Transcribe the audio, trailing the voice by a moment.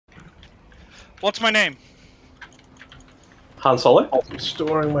What's my name? Han Solo. I'm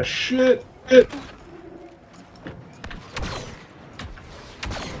storing my shit.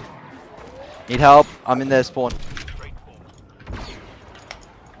 Need help? I'm in their spawn.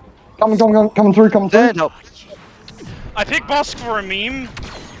 Coming through. Stand help. I picked Bossk for a meme.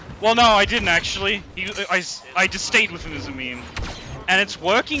 Well, no, I didn't actually. I just stayed with him as a meme. And it's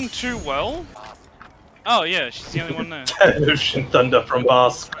working too well. Oh yeah, she's the only one there. Ocean Thunder from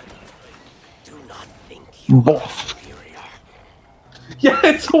Bossk. Boss. Yeah,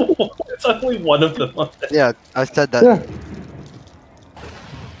 it's only one of them. Yeah, I said that. Yeah.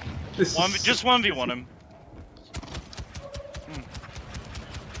 Just 1v1 him.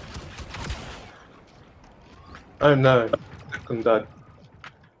 Oh no, I'm dead.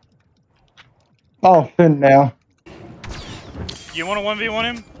 Oh, Finn now. You want to 1v1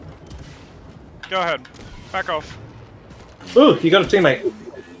 him? Go ahead. Back off. Ooh, you got a teammate.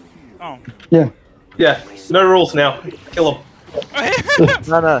 Oh. Yeah. Yeah, no rules now. Kill him.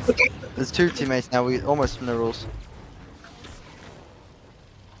 No. There's 2 teammates now. We almost in the rules.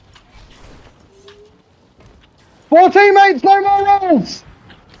 Four teammates, no more rules!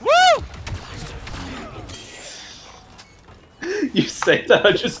 Woo! You say that,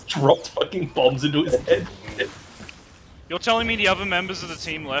 I just dropped fucking bombs into his head. You're telling me the other members of the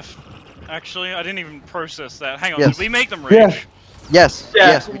team left? Actually, I didn't even process that. Hang on, Yes. did we make them rage? Yeah. Yes. Yeah,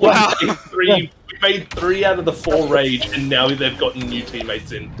 Yes. Wow. we made 3 out of the 4 rage, and now they've gotten new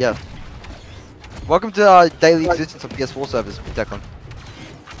teammates in. Yeah. Welcome to our daily existence of PS4 servers, Declan.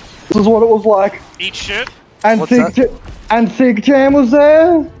 This is what it was like. Eat shit? And What's that? Sig Jam was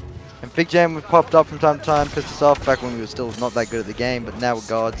there. And Big Jam popped up from time to time, pissed us off back when we were still not that good at the game, but now we're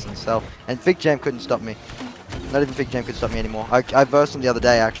gods and stuff. And Big Jam couldn't stop me. Not even Big Jam could stop me anymore. I versed him the other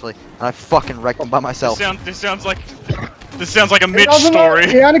day actually, and I fucking wrecked him by myself. This sounds like a Mitch story.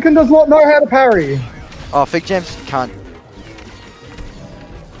 Anakin does not know how to parry. Oh, Big Jam's cunt.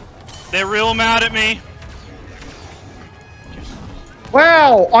 They're real mad at me.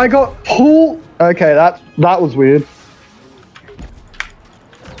 Wow, I got pulled. Okay, that was weird.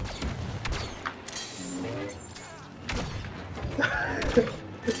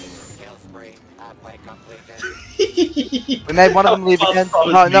 We made one of them leave again.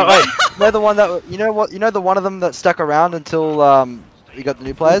 No, wait. You know the one that you know the one of them that stuck around until we got the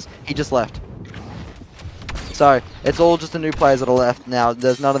new players. He just left. So it's all just the new players that are left now.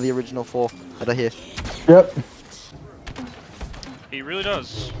 There's none of the original 4 that are here. Yep. He really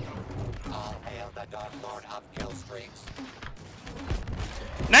does.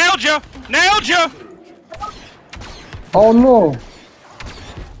 Nailed ya! Nailed ya! Oh no.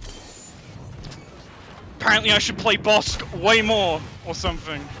 Apparently I should play Bossk way more, or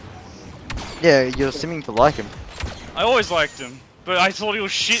something. Yeah, you're seeming to like him. I always liked him, but I thought he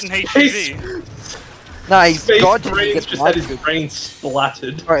was shit in HTV. No, he's Space god. Brains just had his brain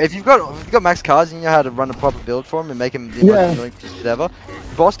splattered. Alright, if you've got max cards and you know how to run a proper build for him and make him the most annoying shit ever,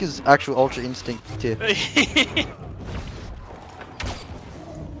 Bossk is actual Ultra Instinct tier.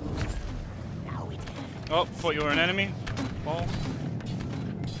 Oh, thought you were an enemy. Well,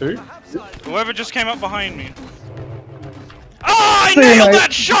 Who? whoever just came up behind me. Oh, I nailed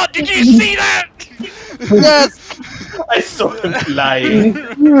that shot! Did you see that? Yes! I saw him flying.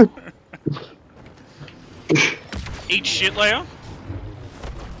 Eat shit, Leia.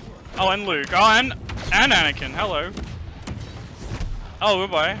 Oh, and Luke. Oh, and Anakin. Hello. Oh,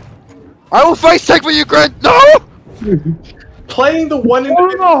 goodbye. I will face take for you, Grant! No! Playing the one in the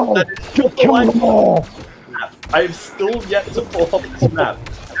middle that is Just kill them all. I have still yet to fall off this map.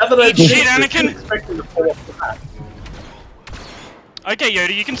 Now that I've Eat shit, Anakin. expecting to fall off the map. Okay,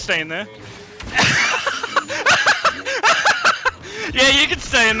 Yoda, you can stay in there. Yeah, you can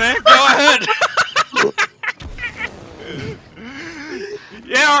stay in there. Go ahead.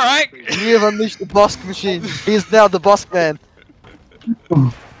 Yeah, alright. You have unleashed the Bossk machine. He is now the Bossk Man.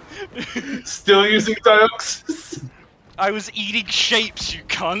 Still using Dioxys. I was eating shapes, you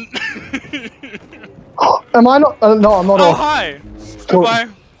cunt. Am I not? No, I'm not Oh, off. hi. Cool. Goodbye.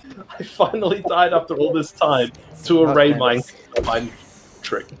 I finally died after all this time to a ray mine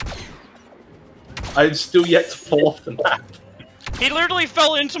trick. I'm still yet to fall off the map. He literally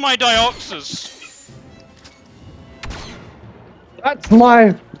fell into my Dioxys. That's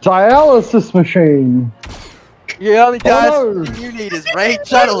my dialysis machine. You only died. no. You need is Rage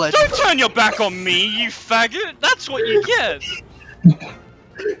Adrenaline. Don't turn your back on me, you faggot. That's what you get.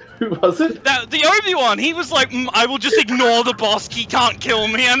 Who was it? The Obi-Wan, he was like, I will just ignore the boss, he can't kill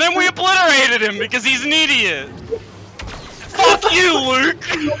me, and then we obliterated him because he's an idiot. Fuck you, Luke!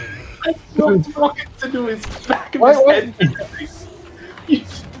 I dropped rockets into his back of his head.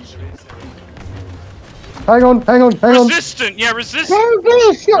 hang on. Resistant, yeah, resist.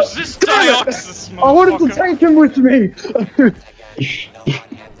 Resist Damn it. Dioxys, I wanted to motherfucker. take him with me.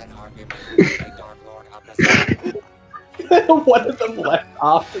 One of them left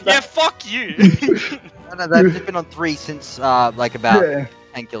after that. Yeah, fuck you. No, they've just been on 3 since like about Yeah.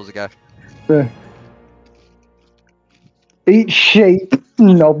 10 kills ago. Eat sheep,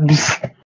 knobs.